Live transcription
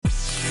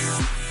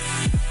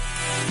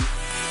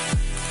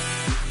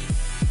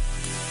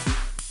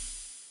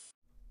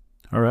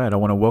All right, I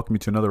want to welcome you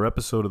to another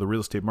episode of the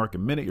Real Estate Market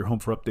Minute, your home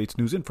for updates,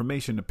 news,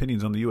 information,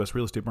 opinions on the U.S.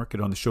 real estate market.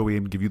 On the show, we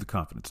aim to give you the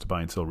confidence to buy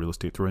and sell real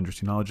estate through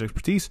industry knowledge and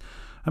expertise.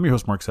 I'm your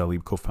host, Mark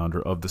Salib,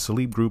 co-founder of the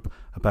Salib Group,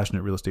 a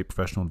passionate real estate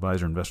professional,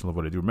 advisor, investor. Love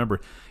what I do.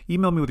 Remember,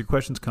 email me with your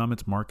questions,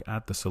 comments,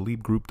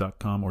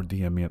 mark@thesalibgroup.com or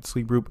DM me at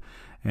Salib Group.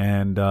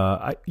 And,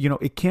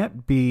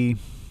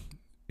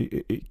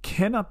 it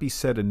cannot be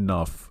said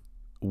enough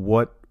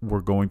what we're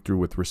going through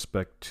with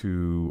respect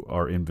to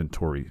our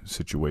inventory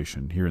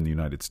situation here in the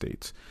United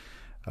States.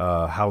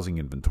 Housing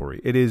inventory.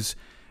 It is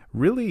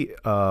really,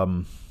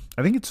 I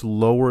think it's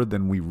lower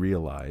than we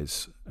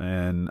realize.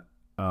 And,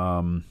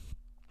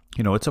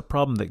 it's a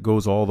problem that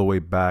goes all the way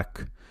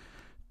back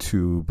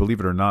to, believe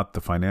it or not,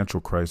 the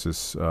financial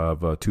crisis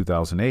of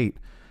 2008,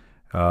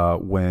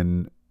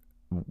 when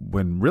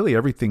really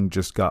everything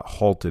just got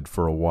halted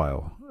for a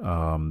while.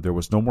 There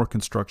was no more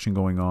construction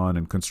going on,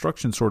 and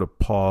construction sort of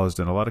paused,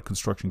 and a lot of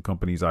construction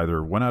companies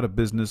either went out of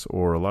business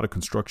or a lot of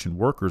construction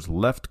workers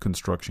left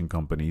construction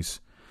companies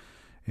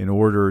in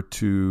order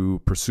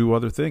to pursue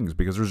other things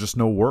because there's just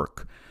no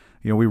work.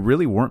 We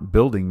really weren't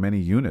building many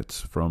units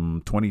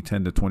from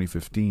 2010 to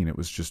 2015. It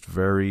was just a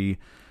very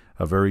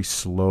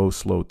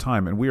slow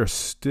time. And we are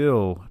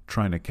still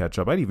trying to catch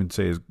up. I'd even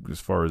say as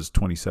far as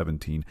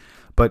 2017.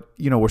 But,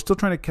 we're still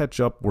trying to catch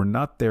up. We're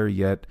not there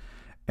yet.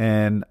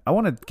 And I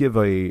want to give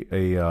a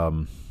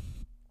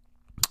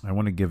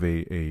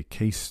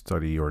case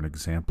study or an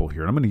example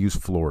here. And I'm going to use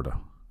Florida.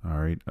 All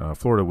right.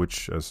 Florida,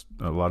 which, as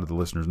a lot of the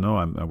listeners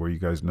know, where you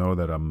guys know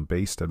that I'm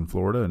based in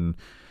Florida. And,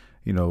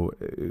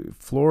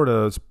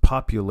 Florida's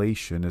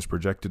population is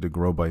projected to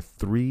grow by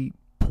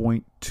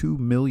 3.2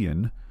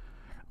 million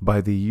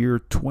by the year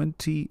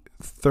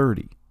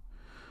 2030.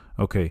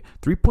 Okay.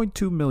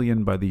 3.2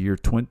 million by the year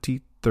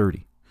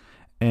 2030.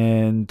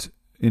 And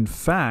in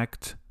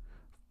fact,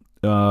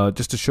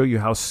 just to show you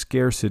how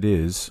scarce it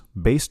is,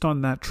 based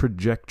on that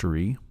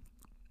trajectory,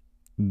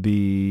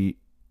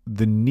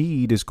 the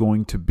need is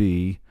going to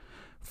be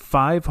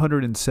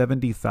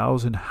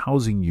 570,000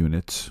 housing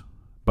units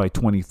by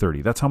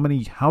 2030. That's how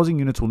many housing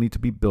units will need to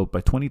be built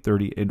by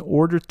 2030 in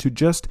order to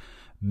just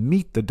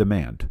meet the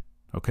demand.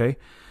 Okay,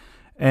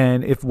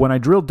 and when I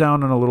drill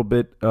down on a little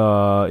bit,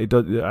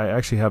 I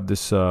actually have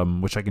this,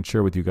 which I can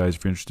share with you guys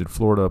if you're interested.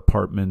 Florida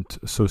Apartment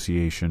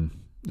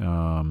Association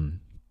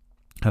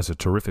has a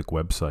terrific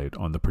website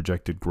on the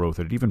projected growth,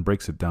 and it even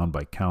breaks it down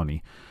by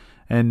county.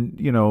 And,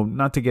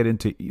 not to get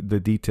into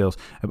the details,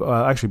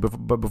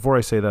 but before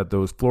I say that,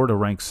 though, Florida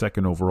ranks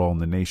second overall in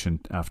the nation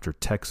after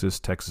Texas.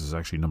 Texas is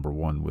actually number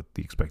one with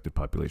the expected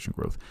population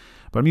growth.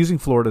 But I'm using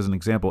Florida as an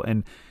example.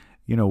 And,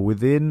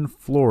 within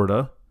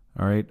Florida,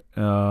 all right,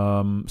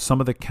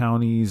 some of the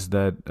counties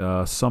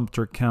that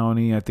Sumter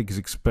County, I think, is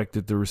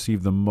expected to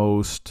receive the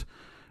most.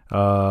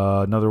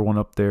 Another one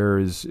up there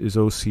is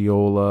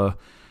Osceola.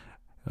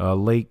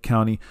 Lake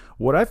County.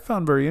 What I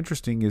found very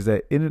interesting is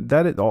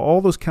that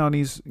all those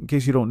counties, in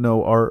case you don't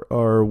know, are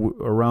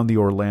around the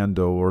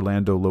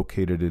Orlando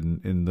located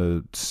in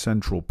the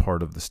central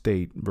part of the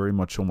state, very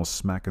much almost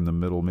smack in the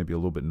middle, maybe a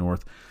little bit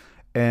north.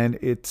 And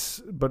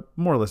but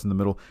more or less in the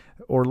middle.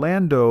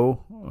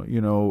 Orlando,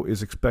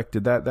 is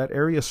expected, that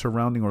area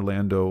surrounding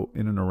Orlando,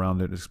 in and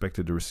around it, is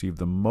expected to receive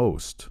the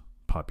most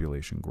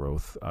population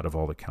growth out of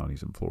all the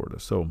counties in Florida.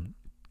 So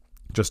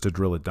just to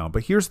drill it down.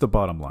 But here's the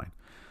bottom line.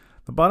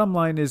 The bottom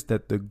line is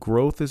that the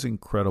growth is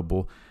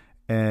incredible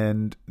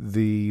and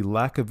the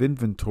lack of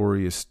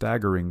inventory is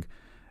staggering.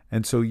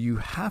 And so you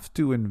have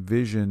to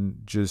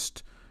envision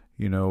just,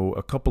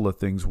 a couple of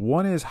things.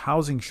 One is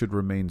housing should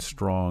remain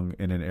strong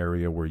in an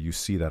area where you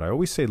see that. I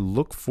always say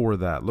look for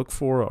that. Look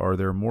for, are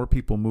there more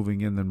people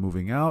moving in than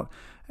moving out?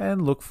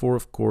 And look for,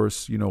 of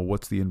course,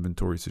 what's the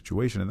inventory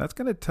situation? And that's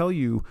going to tell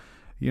you,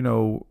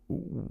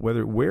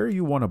 where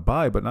you want to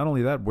buy, but not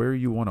only that, where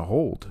you want to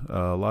hold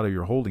a lot of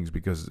your holdings,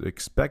 because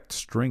expect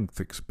strength,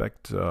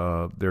 expect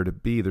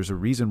there's a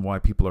reason why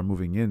people are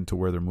moving into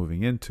where they're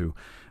moving into.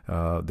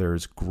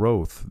 There's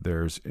growth,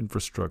 there's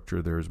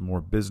infrastructure, there's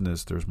more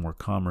business, there's more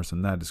commerce,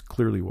 and that is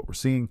clearly what we're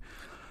seeing.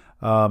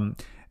 And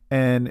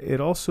it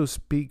also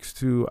speaks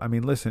to,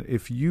 listen,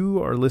 if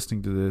you are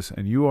listening to this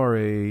and you are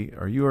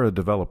a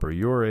developer,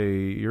 you're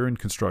in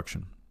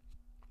construction,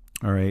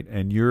 all right,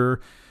 and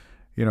you're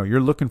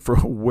looking for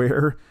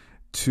where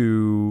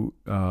to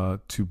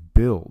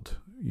build,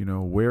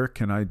 where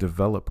can I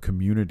develop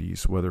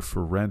communities, whether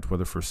for rent,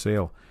 whether for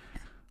sale.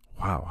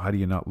 Wow, how do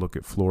you not look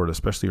at Florida,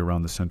 especially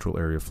around the central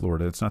area of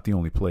Florida? It's not the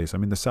only place.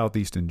 The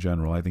Southeast in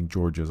general, I think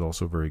Georgia is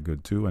also very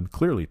good too, and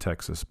clearly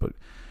Texas, but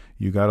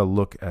you got to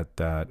look at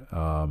that.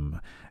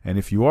 And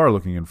if you are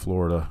looking in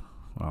Florida,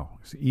 well,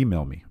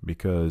 email me,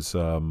 because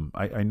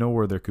I know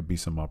where there could be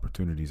some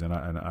opportunities, and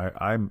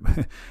I'm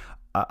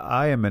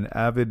I am an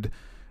avid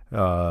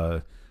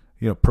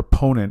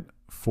proponent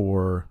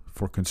for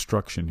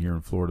construction here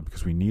in Florida,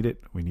 because we need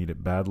it. We need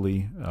it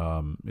badly.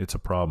 It's a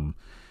problem.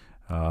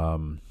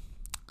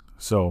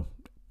 So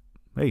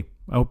hey,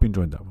 I hope you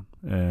enjoyed that one.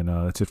 And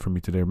that's it for me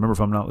today. Remember,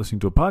 if I'm not listening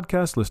to a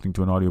podcast, listening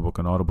to an audiobook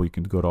on Audible, you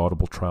can go to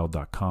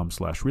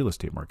audibletrial.com/real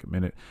estate market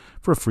minute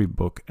for a free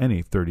book and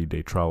a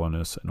 30-day trial on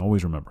this. And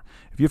always remember,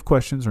 if you have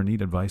questions or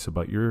need advice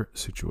about your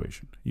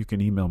situation, you can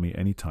email me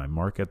anytime,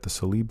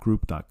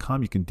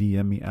 mark@thesalibgroup.com. You can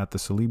DM me at the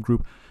Salib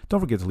Group.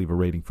 Don't forget to leave a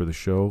rating for the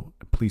show.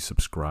 Please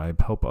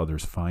subscribe, help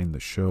others find the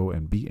show,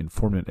 and be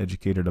informed and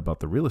educated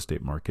about the real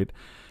estate market,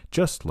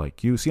 just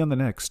like you. See you on the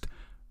next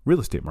Real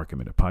Estate Market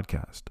Minute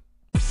podcast.